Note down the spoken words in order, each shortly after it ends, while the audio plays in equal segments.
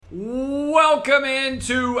Welcome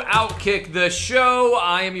into Outkick the Show.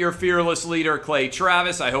 I am your fearless leader, Clay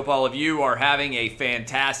Travis. I hope all of you are having a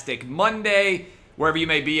fantastic Monday, wherever you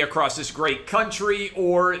may be across this great country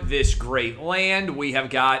or this great land. We have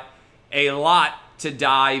got a lot to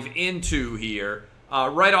dive into here.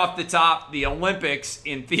 Right off the top, the Olympics,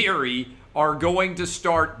 in theory, are going to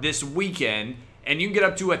start this weekend, and you can get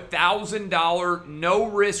up to $1,000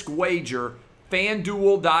 no-risk wager.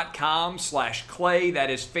 FanDuel.com/Clay. That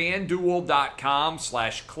is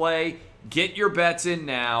FanDuel.com/Clay. Get your bets in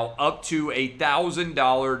now. Up to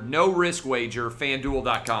 $1,000 no-risk wager.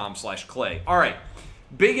 FanDuel.com/Clay. All right.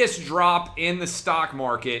 Biggest drop in the stock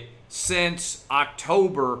market since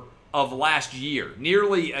October of last year.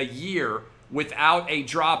 Nearly a year without a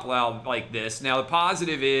drop like this. Now, the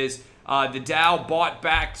positive is the Dow bought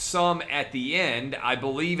back some at the end. I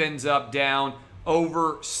believe ends up down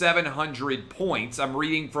over 700 points. I'm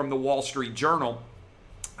reading from the Wall Street Journal.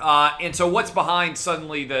 And so what's behind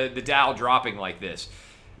suddenly the Dow dropping like this?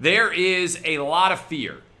 There is a lot of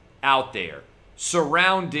fear out there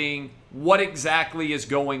surrounding what exactly is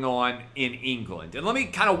going on in England. And let me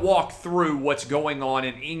kind of walk through what's going on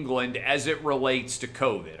in England as it relates to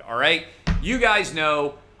COVID, all right? You guys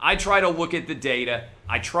know I try to look at the data.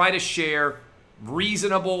 I try to share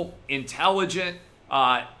reasonable, intelligent,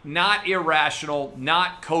 not irrational,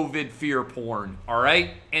 not COVID fear porn, all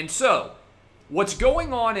right? And so, what's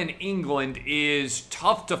going on in England is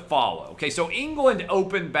tough to follow. Okay, so England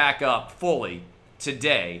opened back up fully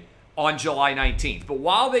today on July 19th. But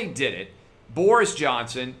while they did it, Boris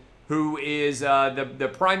Johnson, who is the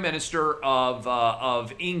Prime Minister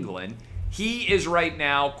of England, he is right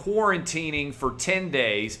now quarantining for 10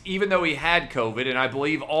 days, even though he had COVID, and I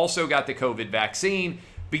believe also got the COVID vaccine,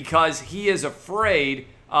 because he is afraid,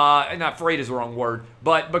 not afraid is the wrong word,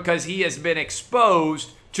 but because he has been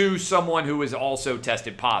exposed to someone who is also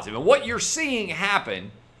tested positive. And what you're seeing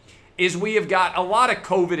happen is we have got a lot of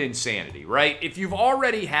COVID insanity, right? If you've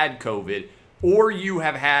already had COVID or you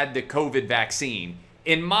have had the COVID vaccine,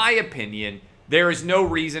 in my opinion, there is no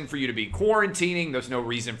reason for you to be quarantining. There's no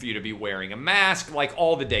reason for you to be wearing a mask, like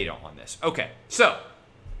all the data on this. Okay, so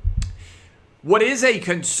what is a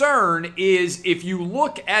concern is if you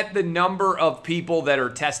look at the number of people that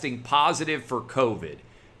are testing positive for COVID,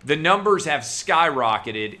 the numbers have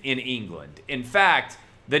skyrocketed in England. In fact,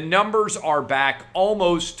 the numbers are back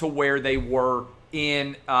almost to where they were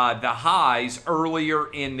in the highs earlier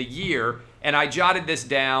in the year. And I jotted this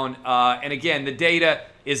down. And again, the data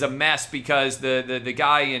is a mess because the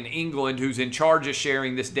guy in England who's in charge of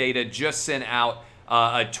sharing this data just sent out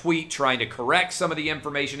a tweet trying to correct some of the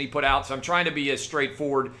information he put out. So I'm trying to be as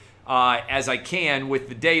straightforward as I can with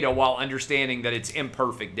the data while understanding that it's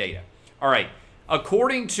imperfect data. All right.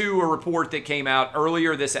 According to a report that came out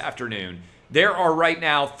earlier this afternoon, there are right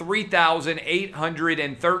now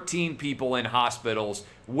 3,813 people in hospitals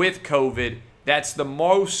with COVID. That's the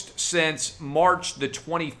most since March the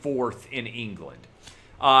 24th in England.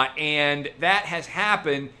 And that has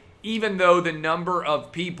happened even though the number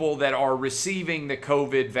of people that are receiving the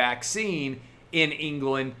COVID vaccine in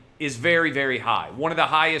England is very, very high. One of the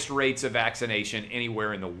highest rates of vaccination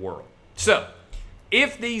anywhere in the world. So,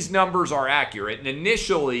 if these numbers are accurate, and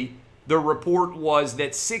initially the report was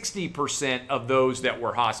that 60% of those that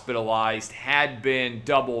were hospitalized had been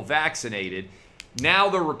double vaccinated. Now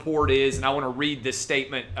the report is, and I want to read this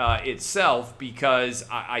statement itself because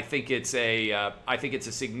I think it's a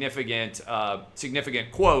significant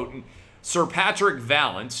quote. And Sir Patrick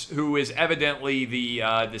Vallance, who is evidently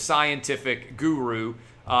the scientific guru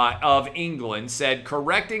of England, said,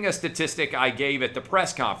 correcting a statistic I gave at the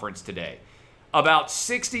press conference today, about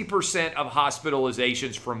 60% of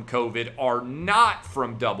hospitalizations from COVID are not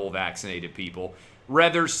from double vaccinated people.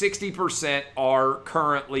 Rather, 60% are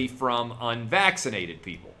currently from unvaccinated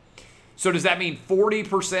people. So does that mean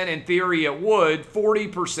 40%? In theory, it would.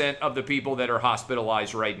 40% of the people that are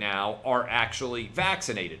hospitalized right now are actually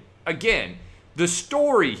vaccinated. Again, the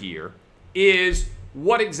story here is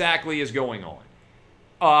what exactly is going on.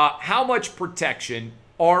 How much protection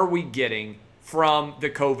are we getting from the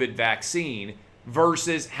COVID vaccine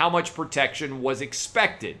versus how much protection was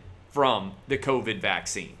expected from the COVID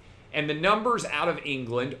vaccine? And the numbers out of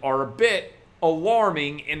England are a bit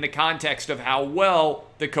alarming in the context of how well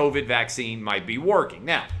the COVID vaccine might be working.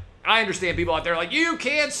 Now, I understand people out there like, you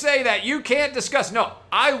can't say that, you can't discuss. No,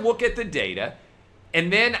 I look at the data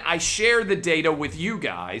and then I share the data with you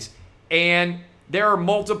guys, and there are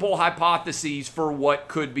multiple hypotheses for what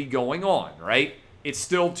could be going on, right? It's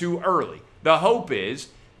still too early. The hope is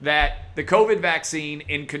that the COVID vaccine,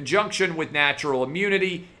 in conjunction with natural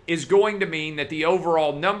immunity, is going to mean that the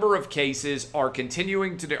overall number of cases are going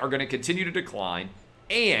to continue to decline,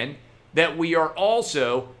 and that we are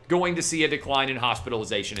also going to see a decline in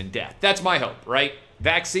hospitalization and death. That's my hope, right?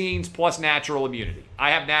 Vaccines plus natural immunity.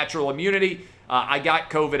 I have natural immunity. I got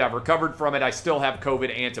COVID. I've recovered from it. I still have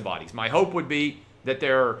COVID antibodies. My hope would be that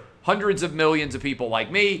there are hundreds of millions of people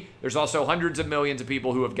like me. There's also hundreds of millions of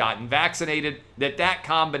people who have gotten vaccinated, that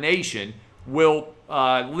combination will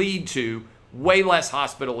lead to way less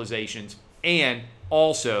hospitalizations and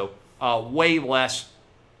also way less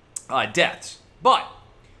deaths. But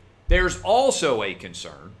there's also a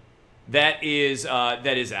concern that is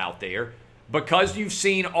out there, because you've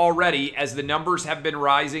seen already, as the numbers have been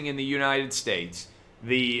rising in the United States,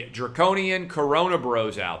 the draconian Corona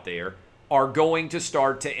bros out there are going to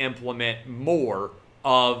start to implement more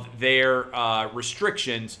of their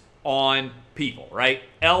restrictions on people, right?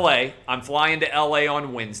 LA, I'm flying to LA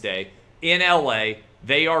on Wednesday. In LA,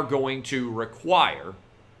 they are going to require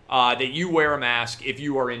that you wear a mask if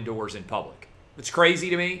you are indoors in public. It's crazy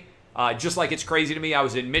to me. Just like it's crazy to me, I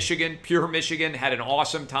was in Michigan, pure Michigan, had an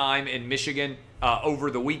awesome time in Michigan over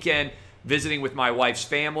the weekend, visiting with my wife's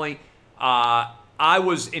family. I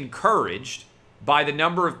was encouraged by the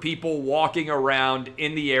number of people walking around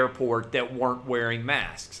in the airport that weren't wearing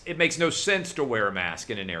masks. It makes no sense to wear a mask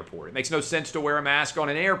in an airport. It makes no sense to wear a mask on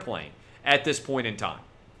an airplane at this point in time.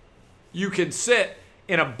 You can sit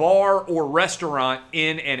in a bar or restaurant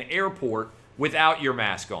in an airport without your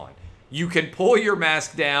mask on. You can pull your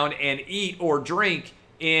mask down and eat or drink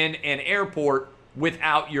in an airport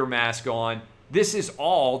without your mask on. This is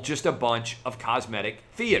all just a bunch of cosmetic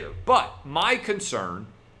theater. But my concern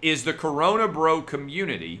is the Corona Bro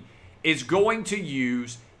community is going to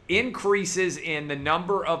use increases in the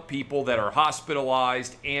number of people that are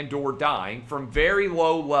hospitalized and or dying from very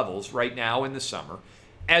low levels right now in the summer.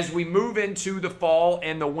 As we move into the fall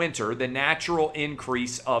and the winter, the natural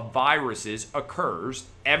increase of viruses occurs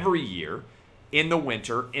every year in the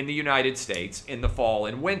winter in the United States, in the fall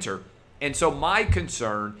and winter. And so my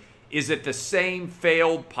concern is that the same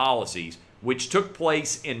failed policies which took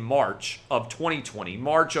place in March of 2020,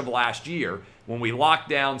 March of last year, when we locked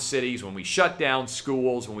down cities, when we shut down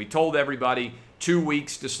schools, when we told everybody 2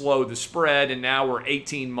 weeks to slow the spread, and now we're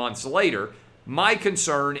 18 months later. My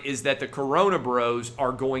concern is that the Corona bros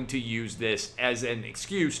are going to use this as an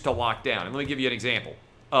excuse to lock down. And let me give you an example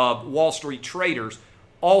of Wall Street traders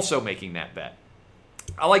also making that bet.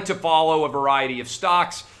 I like to follow a variety of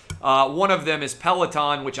stocks. One of them is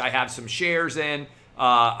Peloton, which I have some shares in.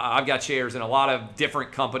 I've got shares in a lot of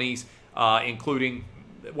different companies, including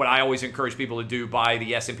what I always encourage people to do, buy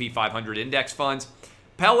the S&P 500 index funds.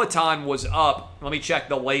 Peloton was up. Let me check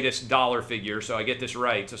the latest dollar figure so I get this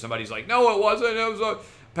right. So somebody's like, no, it wasn't. It was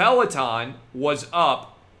Peloton was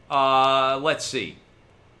up. Let's see.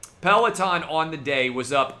 Peloton on the day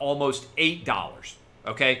was up almost $8.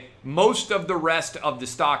 Okay. Most of the rest of the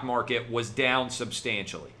stock market was down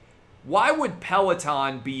substantially. Why would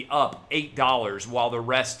Peloton be up $8 while the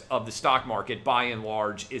rest of the stock market, by and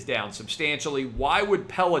large, is down substantially? Why would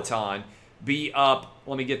Peloton be up?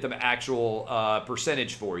 Let me get the actual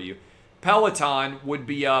percentage for you. Peloton would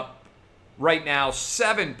be up right now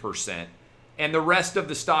 7%, and the rest of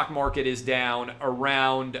the stock market is down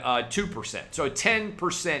around 2%. So a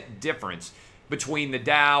 10% difference between the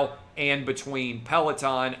Dow and between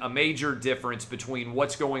Peloton, a major difference between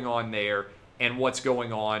what's going on there and what's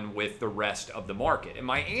going on with the rest of the market. And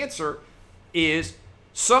my answer is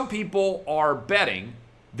some people are betting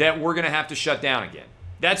that we're going to have to shut down again.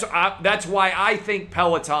 That's why I think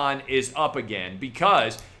Peloton is up again,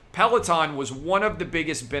 because Peloton was one of the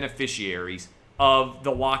biggest beneficiaries of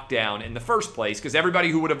the lockdown in the first place, because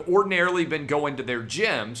everybody who would have ordinarily been going to their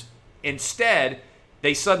gyms, instead,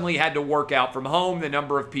 they suddenly had to work out from home. The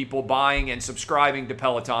number of people buying and subscribing to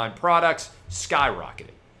Peloton products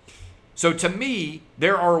skyrocketed. So to me,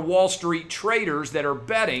 there are Wall Street traders that are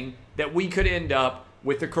betting that we could end up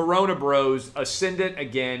with the Corona bros ascendant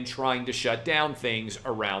again, trying to shut down things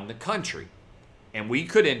around the country. And we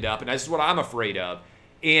could end up, and this is what I'm afraid of,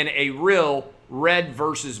 in a real red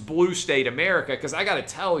versus blue state America, because I got to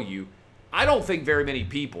tell you, I don't think very many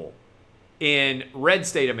people in red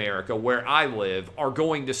state America, where I live, are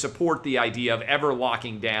going to support the idea of ever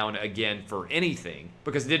locking down again for anything,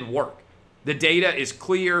 because it didn't work. The data is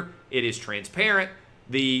clear. It is transparent.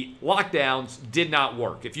 The lockdowns did not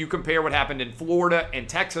work. If you compare what happened in Florida and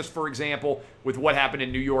Texas, for example, with what happened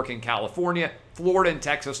in New York and California, Florida and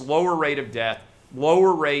Texas, lower rate of death,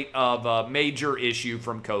 lower rate of a major issue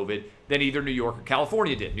from COVID than either New York or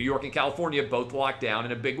California did. New York and California both locked down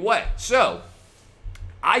in a big way. So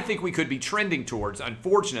I think we could be trending towards,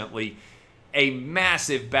 unfortunately, a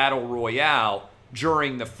massive battle royale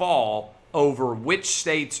during the fall over which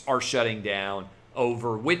states are shutting down,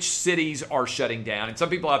 over which cities are shutting down. And some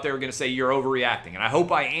people out there are going to say you're overreacting, and I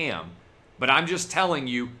hope I am. But I'm just telling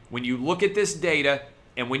you, when you look at this data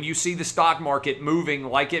and when you see the stock market moving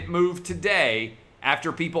like it moved today,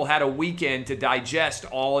 after people had a weekend to digest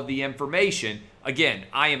all of the information, again,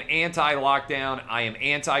 I am anti-lockdown. I am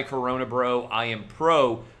anti-corona, bro. I am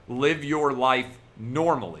pro live your life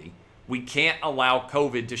normally. We can't allow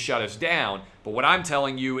COVID to shut us down. But what I'm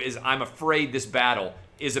telling you is I'm afraid this battle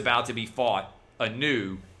is about to be fought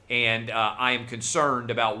anew, and I am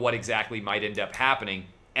concerned about what exactly might end up happening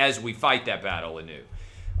as we fight that battle anew.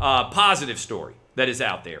 Positive story that is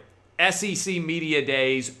out there. SEC Media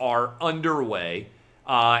Days are underway,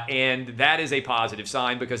 and that is a positive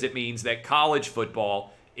sign because it means that college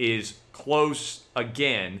football is close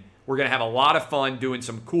again. We're going to have a lot of fun doing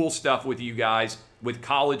some cool stuff with you guys with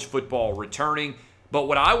college football returning. But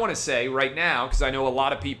what I want to say right now, because I know a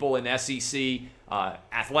lot of people in SEC,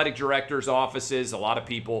 athletic directors' offices, a lot of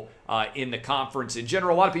people in the conference in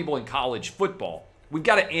general, a lot of people in college football, we've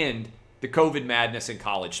got to end the COVID madness in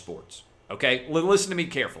college sports. Okay? Listen to me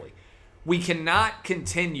carefully. We cannot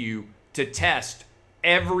continue to test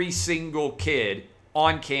every single kid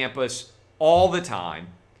on campus all the time,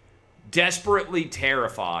 desperately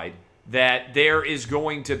terrified that there is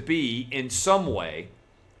going to be, in some way,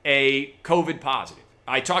 a COVID positive.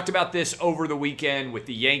 I talked about this over the weekend with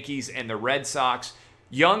the Yankees and the Red Sox.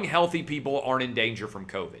 Young, healthy people aren't in danger from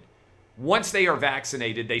COVID. Once they are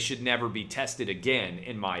vaccinated, they should never be tested again,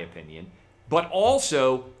 in my opinion. But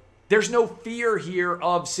also, there's no fear here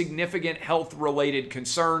of significant health-related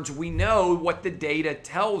concerns. We know what the data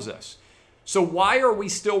tells us. So why are we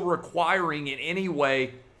still requiring in any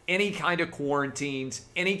way any kind of quarantines,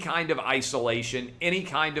 any kind of isolation, any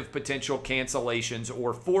kind of potential cancellations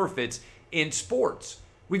or forfeits in sports?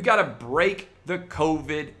 We've got to break the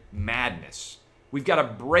COVID madness. We've got to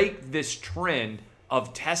break this trend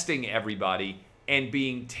of testing everybody and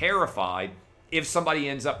being terrified if somebody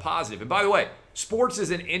ends up positive. And by the way, sports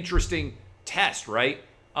is an interesting test, right?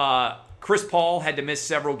 Chris Paul had to miss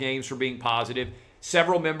several games for being positive.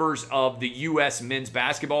 Several members of the U.S. men's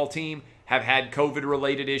basketball team have had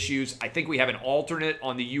COVID-related issues. I think we have an alternate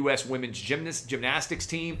on the U.S. women's gymnastics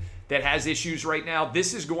team that has issues right now.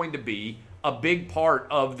 This is going to be a big part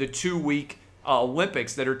of the 2-week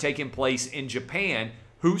Olympics that are taking place in Japan.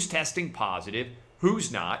 Who's testing positive?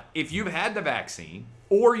 Who's not? If you've had the vaccine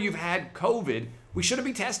or you've had COVID, we shouldn't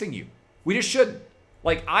be testing you. We just shouldn't.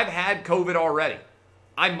 Like, I've had COVID already.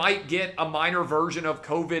 I might get a minor version of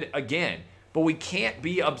COVID again, but we can't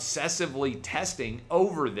be obsessively testing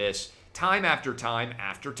over this time after time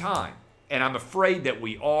after time. And I'm afraid that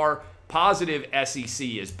we are. Positive SEC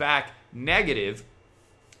is back. Negative,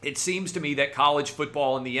 it seems to me that college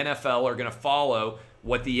football and the NFL are going to follow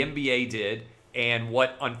what the NBA did and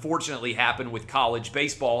what unfortunately happened with college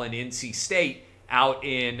baseball in NC State out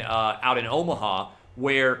in Omaha,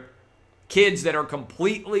 where kids that are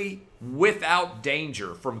completely without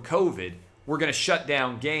danger from COVID, we're going to shut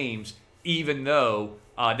down games even though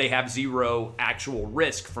they have zero actual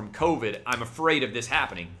risk from COVID. I'm afraid of this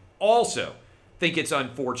happening. Also, think it's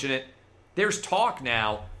unfortunate. There's talk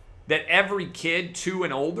now that every kid 2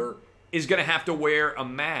 and older is going to have to wear a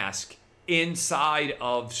mask inside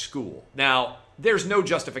of school. Now, there's no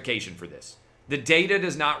justification for this. The data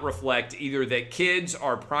does not reflect either that kids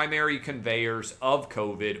are primary conveyors of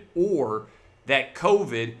COVID or that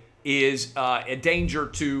COVID is a danger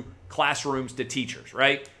to classrooms, to teachers,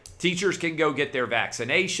 right? Teachers can go get their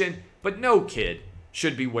vaccination, but no kid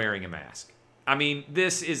should be wearing a mask. I mean,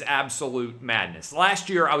 this is absolute madness. Last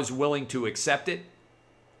year, I was willing to accept it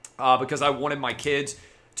because I wanted my kids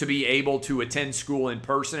to be able to attend school in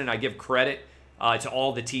person, and I give credit to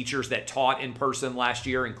all the teachers that taught in person last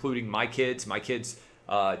year, including my kids. My kids,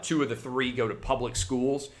 2 of the 3 go to public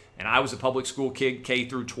schools, and I was a public school kid, K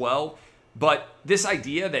through 12. But this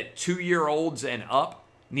idea that 2-year-olds and up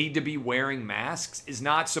need to be wearing masks is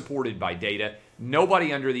not supported by data.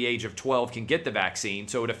 Nobody under the age of 12 can get the vaccine,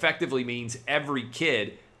 so it effectively means every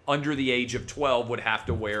kid under the age of 12 would have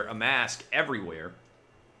to wear a mask everywhere,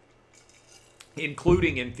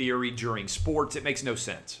 including, in theory, during sports. It makes no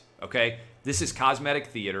sense, okay? This is cosmetic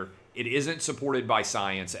theater. It isn't supported by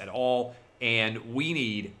science at all, and we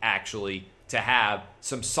need, actually, to have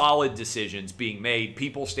some solid decisions being made,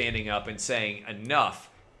 people standing up and saying enough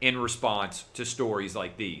in response to stories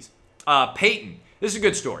like these. Peyton, this is a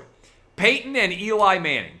good story. Peyton and Eli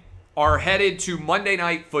Manning are headed to Monday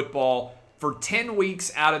Night Football for 10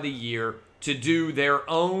 weeks out of the year to do their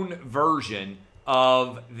own version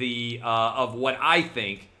of what I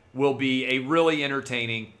think will be a really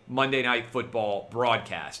entertaining Monday Night Football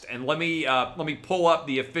broadcast. And let me pull up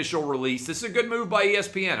the official release. This is a good move by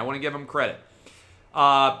ESPN. I want to give them credit.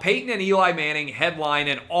 Peyton and Eli Manning headline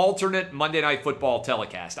an alternate Monday Night Football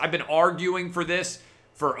telecast. I've been arguing for this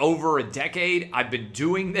for over a decade. I've been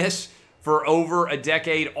doing this for over a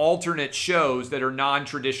decade. Alternate shows that are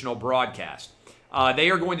non-traditional broadcast. They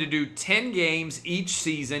are going to do 10 games each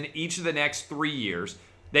season, each of the next 3 years.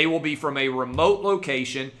 They will be from a remote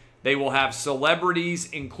location. They will have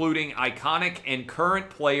celebrities, including iconic and current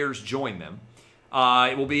players, join them.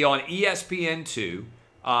 It will be on ESPN2,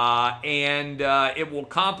 and it will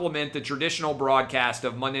complement the traditional broadcast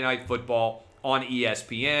of Monday Night Football on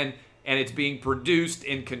ESPN, and it's being produced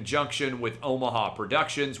in conjunction with Omaha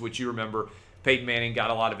Productions, which you remember Peyton Manning got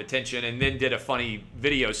a lot of attention and then did a funny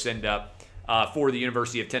video send-up for the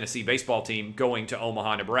University of Tennessee baseball team going to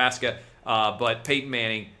Omaha, Nebraska. But Peyton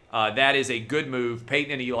Manning, that is a good move.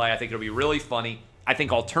 Peyton and Eli, I think it'll be really funny. I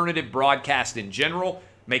think alternative broadcast in general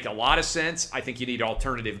make a lot of sense. I think you need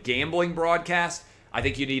alternative gambling broadcast. I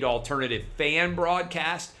think you need alternative fan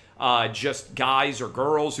broadcast. Just guys or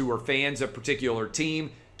girls who are fans of a particular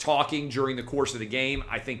team talking during the course of the game.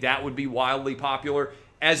 I think that would be wildly popular,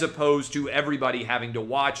 as opposed to everybody having to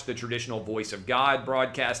watch the traditional Voice of God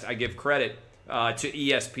broadcast. I give credit to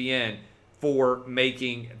ESPN for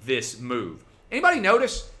making this move. Anybody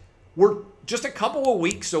notice we're just a couple of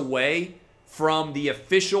weeks away from the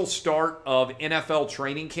official start of NFL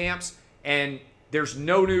training camps, and there's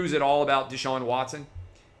no news at all about Deshaun Watson?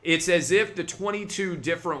 It's as if the 22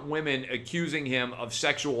 different women accusing him of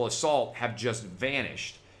sexual assault have just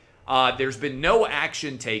vanished. There's been no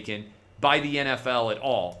action taken by the NFL at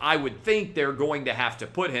all. I would think they're going to have to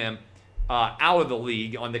put him out of the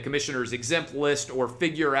league on the commissioner's exempt list, or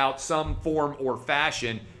figure out some form or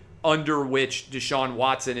fashion under which Deshaun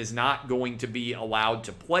Watson is not going to be allowed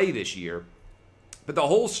to play this year. But the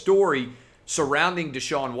whole story surrounding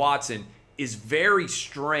Deshaun Watson is very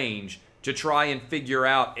strange to try and figure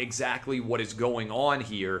out exactly what is going on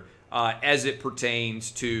here as it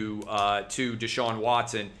pertains to Deshaun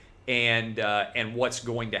Watson and what's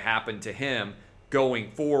going to happen to him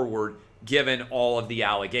going forward, given all of the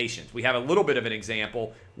allegations. We have a little bit of an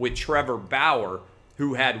example with Trevor Bauer,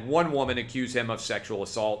 who had one woman accuse him of sexual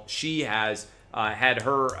assault. She has had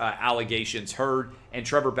her allegations heard, and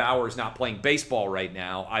Trevor Bauer is not playing baseball right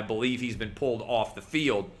now. I believe he's been pulled off the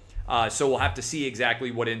field. So we'll have to see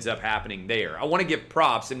exactly what ends up happening there. I want to give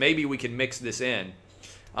props, and maybe we can mix this in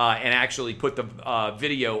and actually put the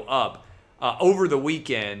video up. Over the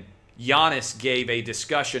weekend, Giannis gave a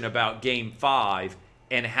discussion about Game 5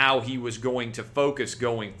 and how he was going to focus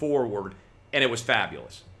going forward, and it was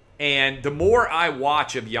fabulous. And the more I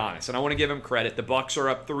watch of Giannis, and I want to give him credit, the Bucks are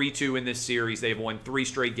up 3-2 in this series. They've won 3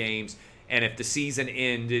 straight games, and if the season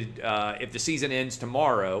ends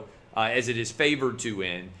tomorrow, as it is favored to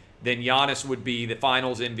end, then Giannis would be the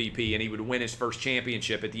Finals MVP, and he would win his first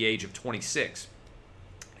championship at the age of 26.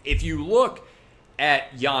 If you look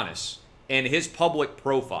at Giannis and his public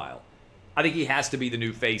profile, I think he has to be the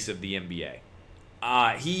new face of the NBA.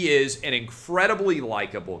 He is an incredibly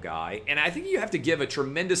likable guy, and I think you have to give a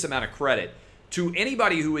tremendous amount of credit to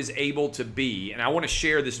anybody who is able to be, and I want to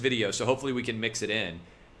share this video, so hopefully we can mix it in,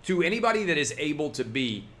 to anybody that is able to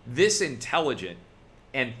be this intelligent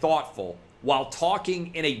and thoughtful while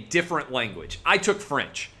talking in a different language. I took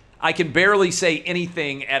French. I can barely say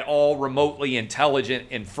anything at all remotely intelligent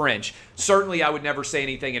in French. Certainly, I would never say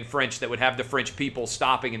anything in French that would have the French people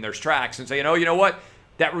stopping in their tracks and saying, oh, you know what?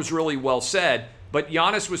 That was really well said. But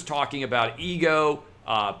Giannis was talking about ego,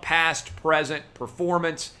 past, present,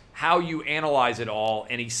 performance, how you analyze it all,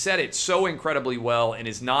 and he said it so incredibly well in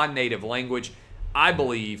his non-native language. I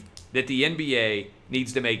believe that the NBA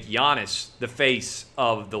needs to make Giannis the face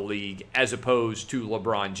of the league as opposed to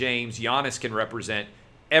LeBron James. Giannis can represent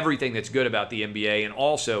everything that's good about the NBA and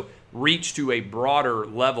also reach to a broader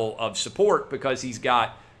level of support because he's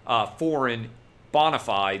got foreign bona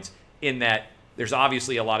fides, in that there's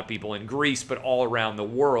obviously a lot of people in Greece, but all around the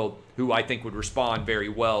world who I think would respond very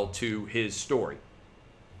well to his story.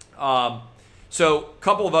 So a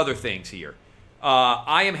couple of other things here.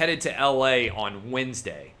 I am headed to LA on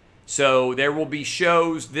Wednesday. So there will be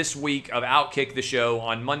shows this week of Outkick the Show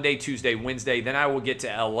on Monday, Tuesday, Wednesday. Then I will get to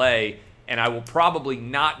LA, and I will probably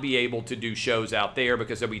not be able to do shows out there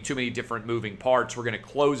because there'll be too many different moving parts. We're going to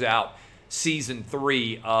close out Season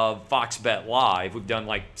 3 of Fox Bet Live. We've done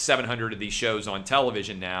like 700 of these shows on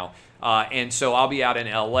television now. And so I'll be out in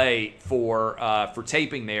LA for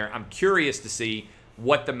taping there. I'm curious to see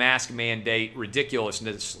what the mask mandate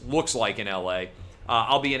ridiculousness looks like in LA.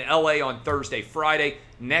 I'll be in LA on Thursday, Friday.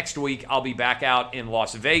 Next week, I'll be back out in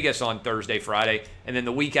Las Vegas on Thursday, Friday. And then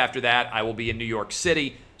the week after that, I will be in New York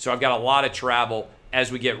City. So I've got a lot of travel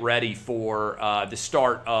as we get ready for the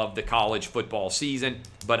start of the college football season.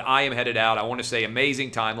 But I am headed out. I want to say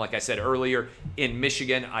amazing time, like I said earlier, in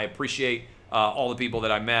Michigan. I appreciate all the people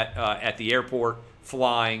that I met at the airport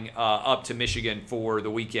flying up to Michigan for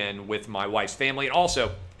the weekend with my wife's family. And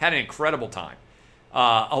also had an incredible time.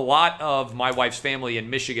 A lot of my wife's family in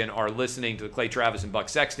Michigan are listening to the Clay Travis and Buck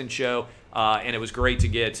Sexton show, and it was great to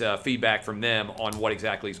get feedback from them on what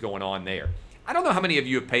exactly is going on there. I don't know how many of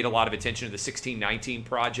you have paid a lot of attention to the 1619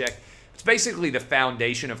 Project. It's basically the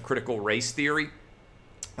foundation of critical race theory.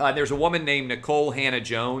 There's a woman named Nicole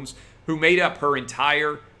Hannah-Jones who made up her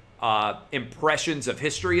entire impressions of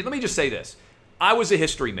history. And let me just say this. I was a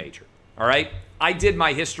history major, all right? I did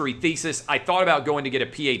my history thesis. I thought about going to get a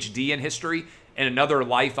PhD in history. In another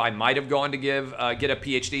life, I might have gone to get a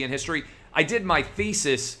PhD in history. I did my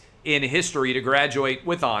thesis in history to graduate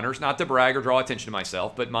with honors, not to brag or draw attention to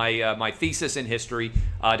myself, but my thesis in history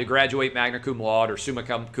to graduate magna cum laude or summa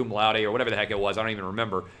cum laude or whatever the heck it was, I don't even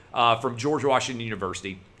remember, from George Washington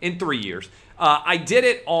University in 3 years. I did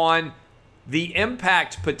it on the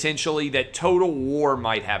impact potentially that total war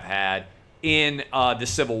might have had in the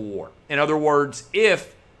Civil War. In other words,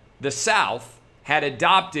 if the South had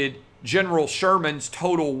adopted General Sherman's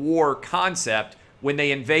total war concept when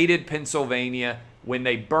they invaded Pennsylvania, when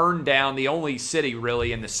they burned down the only city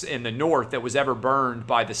really in the North that was ever burned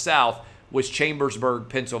by the South was Chambersburg,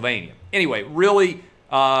 Pennsylvania. Anyway, really,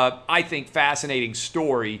 I think fascinating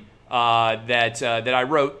story that I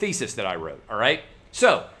wrote, thesis that I wrote. All right,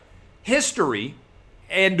 so history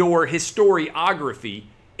and/or historiography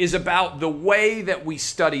is about the way that we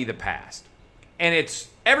study the past, and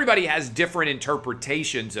everybody has different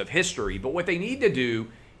interpretations of history, but what they need to do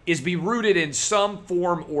is be rooted in some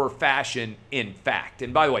form or fashion in fact.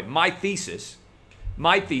 And by the way, my thesis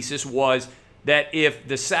was that if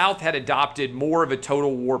the South had adopted more of a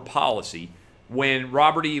total war policy when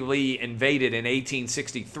Robert E. Lee invaded in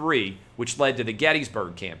 1863, which led to the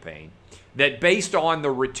Gettysburg Campaign, that based on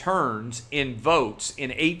the returns in votes in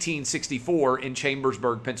 1864 in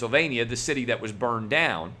Chambersburg, Pennsylvania, the city that was burned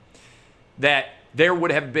down, that there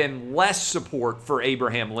would have been less support for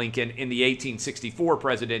Abraham Lincoln in the 1864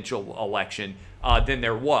 presidential election than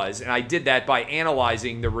there was. And I did that by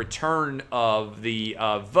analyzing the return of the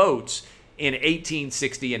votes in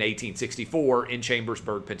 1860 and 1864 in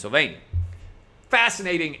Chambersburg, Pennsylvania.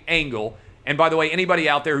 Fascinating angle. And by the way, anybody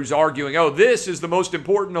out there who's arguing, oh, this is the most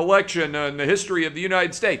important election in the history of the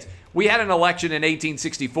United States. We had an election in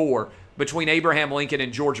 1864 between Abraham Lincoln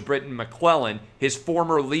and George Britton McClellan, his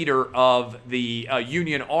former leader of the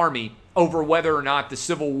Union Army, over whether or not the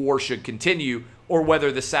Civil War should continue or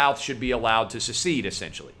whether the South should be allowed to secede,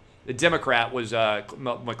 essentially. The Democrat was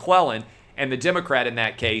McClellan, and the Democrat in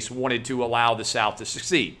that case wanted to allow the South to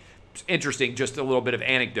secede. It's interesting, just a little bit of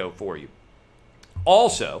anecdote for you.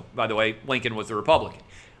 Also, by the way, Lincoln was the Republican.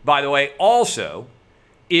 By the way, also,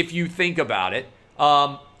 if you think about it,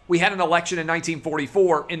 we had an election in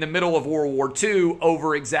 1944 in the middle of World War II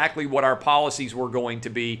over exactly what our policies were going to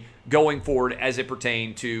be going forward as it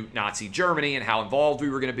pertained to Nazi Germany and how involved we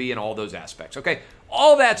were going to be in all those aspects. Okay,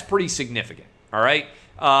 all that's pretty significant, all right?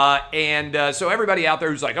 So everybody out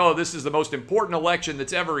there who's like, oh, this is the most important election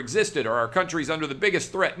that's ever existed or our country's under the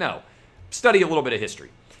biggest threat. No, study a little bit of history.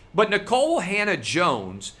 But Nicole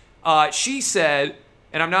Hannah-Jones, she said,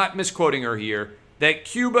 and I'm not misquoting her here, that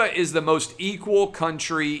Cuba is the most equal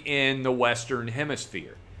country in the Western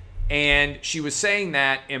Hemisphere. And she was saying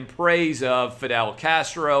that in praise of Fidel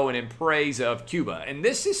Castro and in praise of Cuba. And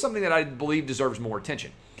this is something that I believe deserves more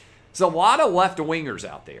attention. There's a lot of left-wingers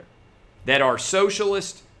out there that are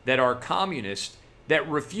socialist, that are communist, that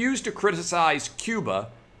refuse to criticize Cuba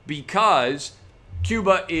because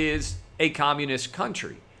Cuba is a communist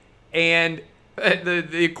country. And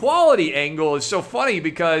the equality angle is so funny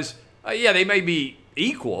because, they may be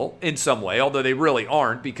equal in some way, although they really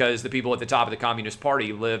aren't, because the people at the top of the Communist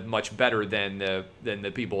Party live much better than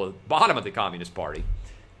the people at the bottom of the Communist Party.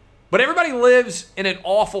 But everybody lives in an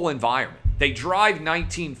awful environment. They drive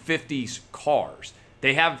 1950s cars.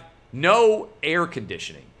 They have no air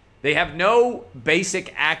conditioning. They have no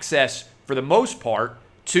basic access, for the most part,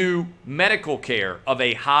 to medical care of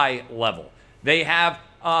a high level. They have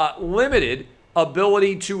limited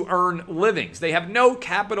ability to earn livings. They have no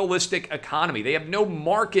capitalistic economy. They have no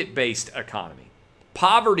market-based economy.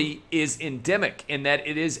 Poverty is endemic in that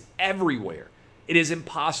it is everywhere. It is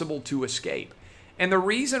impossible to escape. And the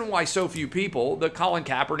reason why so few people, the Colin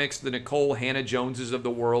Kaepernicks, the Nicole Hannah-Joneses of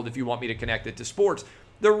the world, if you want me to connect it to sports,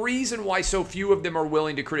 The reason why so few of them are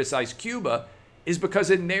willing to criticize Cuba is because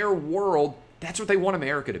in their world, that's what they want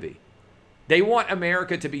America to be. They want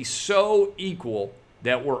America to be so equal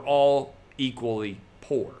that we're all equally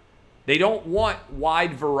poor. They don't want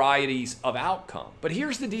wide varieties of outcome. But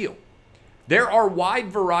here's the deal. There are wide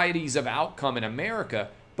varieties of outcome in America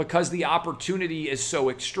because the opportunity is so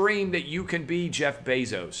extreme that you can be Jeff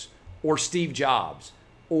Bezos or Steve Jobs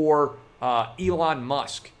or Elon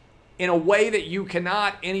Musk in a way that you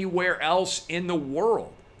cannot anywhere else in the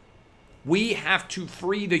world. We have to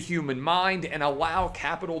free the human mind and allow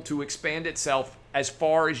capital to expand itself as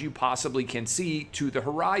far as you possibly can see to the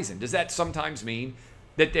horizon. Does that sometimes mean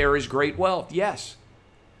that there is great wealth? Yes.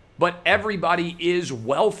 But everybody is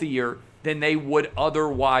wealthier than they would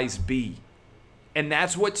otherwise be. And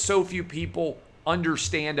that's what so few people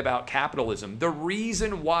understand about capitalism. The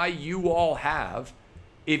reason why you all have,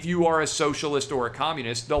 if you are a socialist or a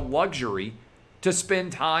communist, the luxury to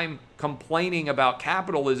spend time complaining about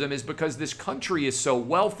capitalism is because this country is so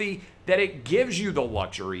wealthy that it gives you the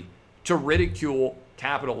luxury to ridicule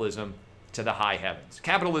capitalism to the high heavens.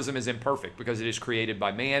 Capitalism is imperfect because it is created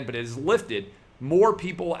by man, but it has lifted more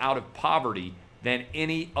people out of poverty than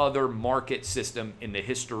any other market system in the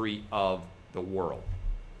history of the world.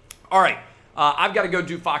 All right, I've got to go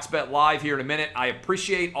do Fox Bet Live here in a minute. I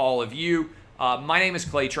appreciate all of you. My name is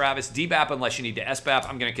Clay Travis, DBAP unless you need to SBAP.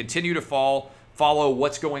 I'm going to continue to follow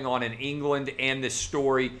what's going on in England and this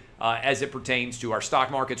story as it pertains to our stock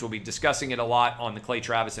markets. We'll be discussing it a lot on the Clay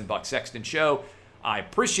Travis and Buck Sexton show. I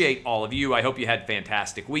appreciate all of you. I hope you had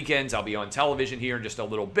fantastic weekends. I'll be on television here in just a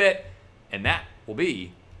little bit, and that will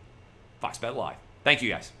be Fox Bet Live. Thank you,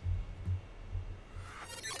 guys.